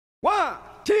One,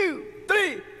 two,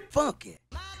 three, funk it.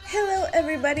 Hello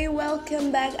everybody,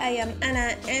 welcome back. I am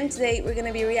Anna and today we're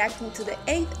gonna be reacting to the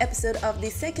 8th episode of the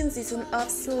 2nd season of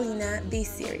Selena, the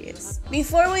series.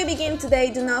 Before we begin today,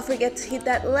 do not forget to hit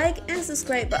that like and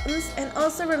subscribe buttons, and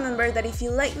also remember that if you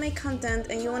like my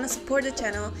content and you want to support the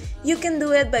channel, you can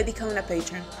do it by becoming a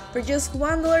patron. For just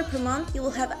 $1 per month, you will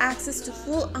have access to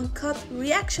full uncut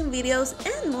reaction videos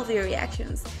and movie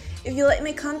reactions. If you like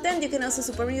my content, you can also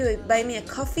support me by buying me a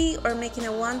coffee or making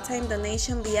a one-time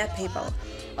donation via PayPal.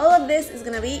 All of this is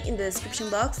gonna be in the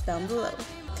description box down below.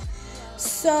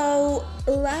 So,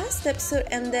 last episode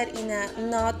ended in a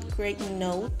not great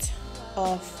note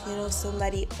of,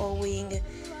 somebody owing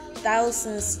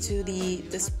thousands to the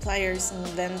suppliers and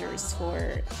vendors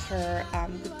for her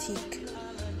boutique.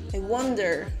 I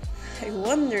wonder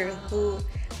who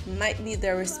might be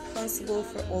the responsible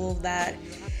for all of that.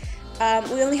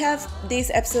 We only have this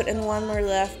episode and one more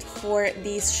left for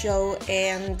this show,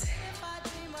 and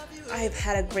I've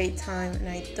had a great time and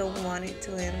I don't want it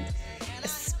to end,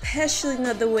 especially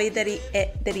not the way that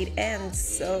it ends.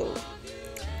 So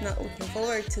not looking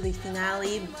forward to the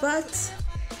finale, but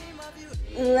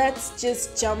let's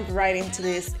just jump right into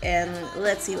this and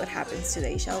let's see what happens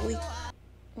today, shall we?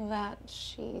 That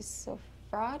she's a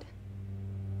fraud?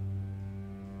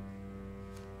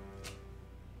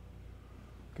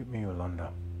 Give me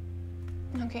Yolanda.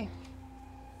 Okay.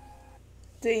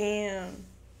 Damn.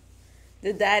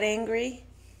 Did that angry?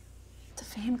 The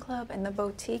fan club and the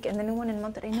boutique and the new one in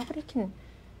Monterrey. Nobody can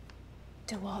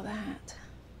do all that.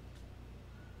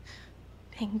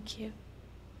 Thank you.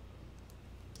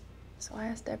 So I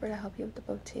asked Deborah to help you with the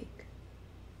boutique.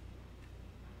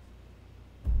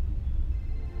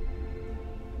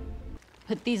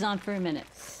 Put these on for a minute.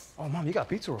 Oh, Mom, you got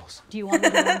pizza rolls. Do you want me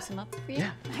to warm some up for you?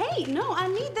 Yeah. Hey, no, I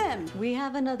need them. We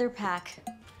have another pack.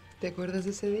 ¿Te acuerdas de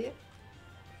ese día?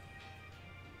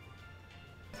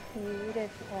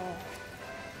 Beautiful.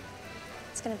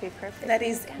 It's gonna be perfect. That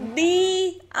is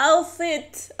the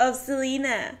outfit of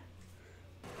Selena.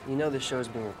 You know this show is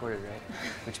being recorded, right?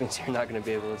 Which means you're not going to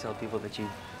be able to tell people that you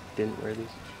didn't wear these.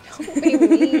 Don't be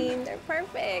mean. They're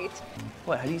perfect.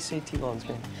 What? How do you say T-ball in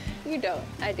Spanish? You don't.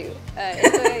 I do.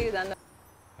 Estoy ayudando.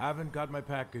 Haven't got my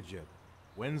package yet.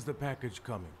 When's the package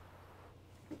coming?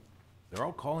 They're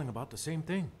all calling about the same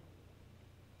thing.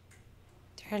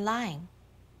 They're lying.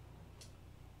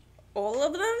 All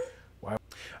of them? Why?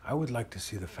 I would like to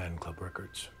see the fan club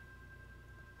records.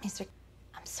 Mister,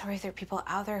 I'm sorry if there are people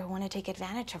out there who want to take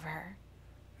advantage of her.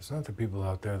 It's not the people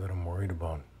out there that I'm worried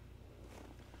about.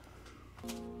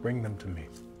 Bring them to me.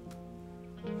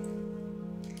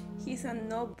 He's a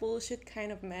no bullshit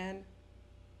kind of man.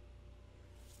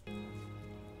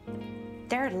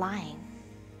 They're lying.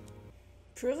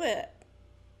 Prove it.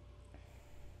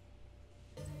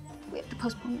 We have to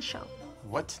postpone the show.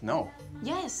 What? No.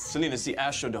 Yes. Selena, it's the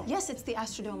Astrodome. Yes, it's the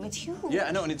Astrodome. It's huge. Yeah,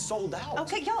 I know, and it's sold out.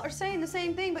 Okay, y'all are saying the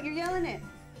same thing, but you're yelling it.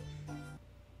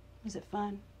 Was it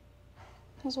fun?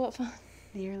 Was what fun?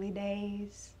 The early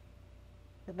days.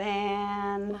 The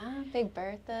van. Big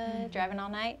Bertha, driving all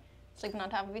night, sleeping on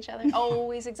top of each other,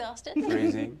 always exhausted.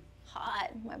 Freezing.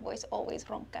 Hot. My voice always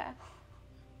ronca.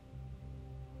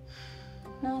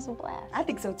 No, it's a blast. I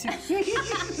think so too.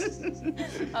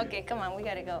 Okay, come on, we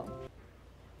gotta go.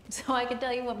 So I can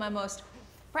tell you what my most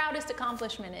proudest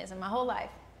accomplishment is in my whole life.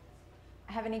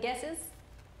 Have any guesses?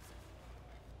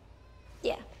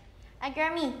 Yeah. A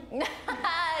Grammy.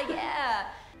 Yeah.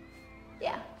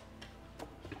 Yeah.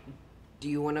 Do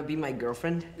you want to be my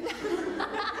girlfriend?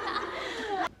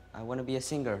 I want to be a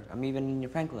singer. I'm even in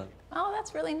your fan club. Oh,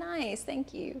 that's really nice.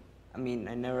 Thank you. I mean,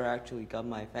 I never actually got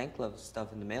my fan club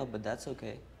stuff in the mail, but that's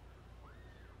okay.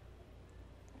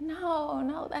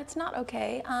 No, that's not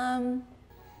okay.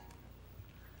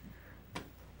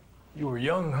 You were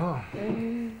young, huh?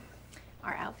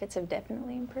 Our outfits have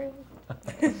definitely improved.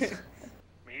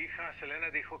 Mi hija Selena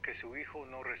dijo que su hijo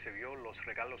no recibió los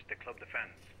regalos de Club de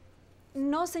Fans.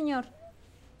 No, señor.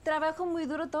 Trabajo muy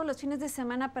duro todos los fines de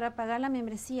semana para pagar la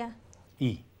membresía.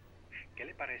 ¿Y? ¿Qué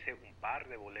le parece un par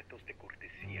de boletos de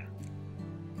cortesía?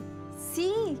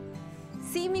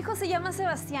 Sí, mi hijo se llama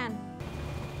Sebastián.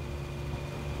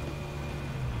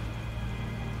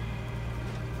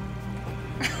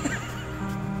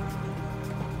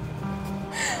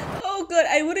 Oh good,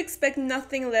 I would expect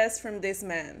nothing less from this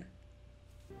man.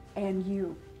 And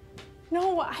you.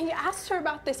 No, I asked her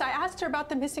about this. I asked her about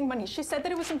the missing money. She said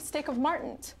that it was a mistake of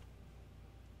Martin's.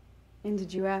 And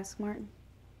did you ask Martin?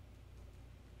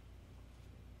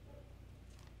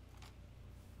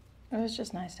 It was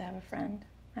just nice to have a friend.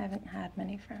 I haven't had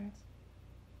many friends.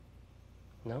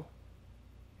 No?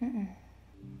 Mm-mm.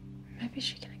 Maybe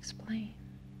she can explain.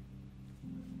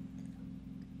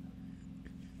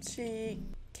 She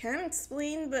can't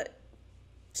explain, but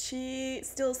she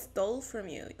still stole from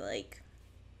you, like...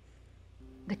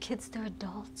 The kids, they're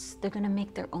adults. They're gonna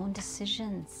make their own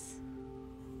decisions.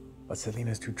 But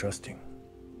Selena's too trusting.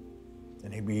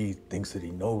 And he thinks that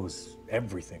he knows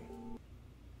everything.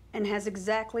 And has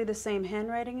exactly the same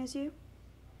handwriting as you?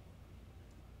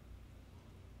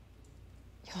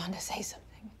 Yolanda, say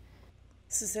something.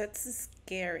 Suzette's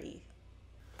scary.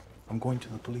 I'm going to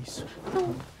the police.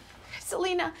 No.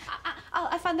 Selena,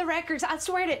 I found the records. I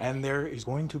swear to... And there is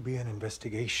going to be an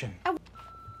investigation.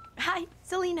 Hi,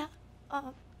 Selena.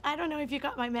 I don't know if you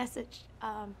got my message.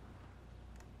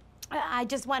 I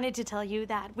just wanted to tell you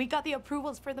that we got the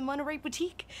approvals for the Monterey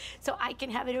boutique, so I can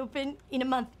have it open in a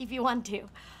month if you want to.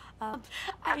 I'm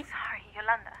sorry,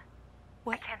 Yolanda.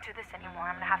 What? I can't do this anymore.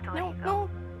 I'm gonna have to let you go. No,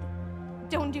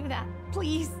 don't do that,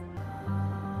 please.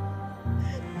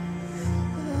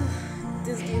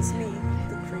 This gives me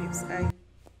the creeps.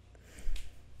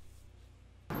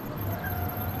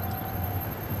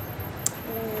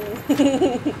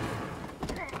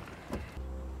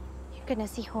 You're gonna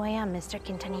see who I am, Mr.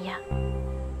 Quintanilla.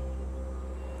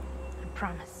 I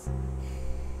promise.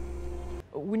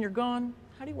 When you're gone,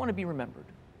 how do you want to be remembered?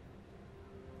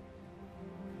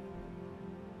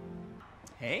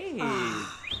 Hey,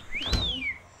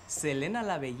 Selena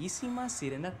la bellísima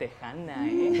sirena tejana,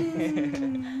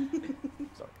 eh?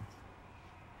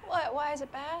 What? Why is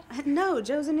it bad? No,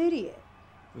 Joe's an idiot.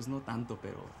 Pues no tanto,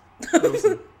 pero...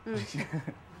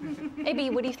 AB,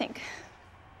 what do you think?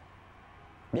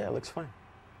 Yeah, it looks fine.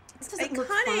 This doesn't look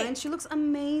fine. She looks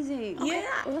amazing. Okay,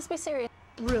 yeah. Let's be serious.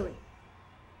 Really?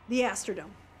 The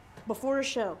Astrodome. Before a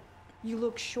show, you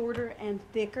look shorter and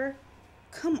thicker?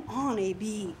 Come on,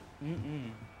 AB.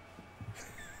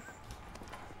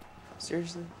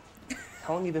 Seriously?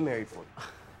 How long have you been married for?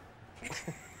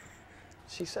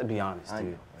 She said be honest,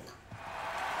 dude.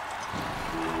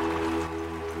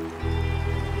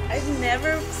 I've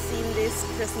never seen this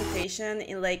presentation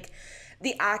in like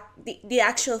the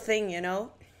actual thing, you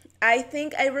know? I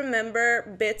think I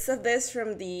remember bits of this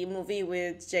from the movie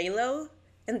with J-Lo,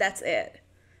 and that's it.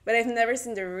 But I've never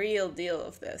seen the real deal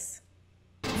of this.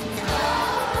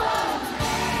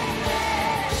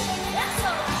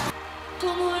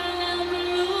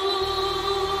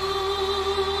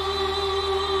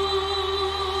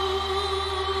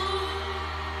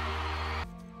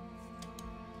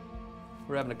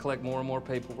 We're having to collect more and more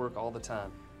paperwork all the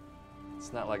time.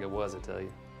 It's not like it was, I tell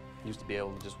you. Used to be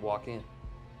able to just walk in.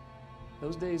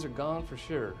 Those days are gone for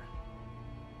sure.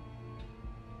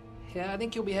 Yeah, I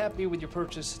think you'll be happy with your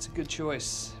purchase. It's a good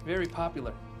choice. Very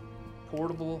popular.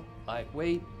 Portable,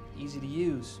 lightweight, easy to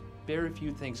use. Very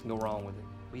few things can go wrong with it.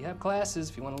 We have classes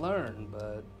if you want to learn,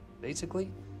 but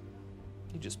basically,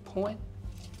 you just point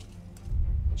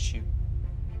and shoot.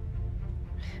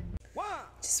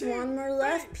 Just one more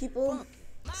left, people.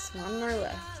 Just one more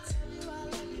left.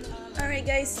 Alright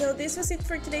guys, so this was it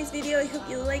for today's video. I hope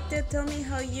you liked it. Tell me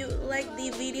how you liked the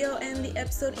video and the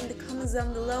episode in the comments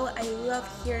down below. I love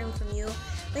hearing from you.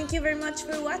 Thank you very much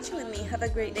for watching with me. Have a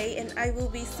great day, and I will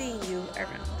be seeing you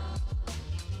around.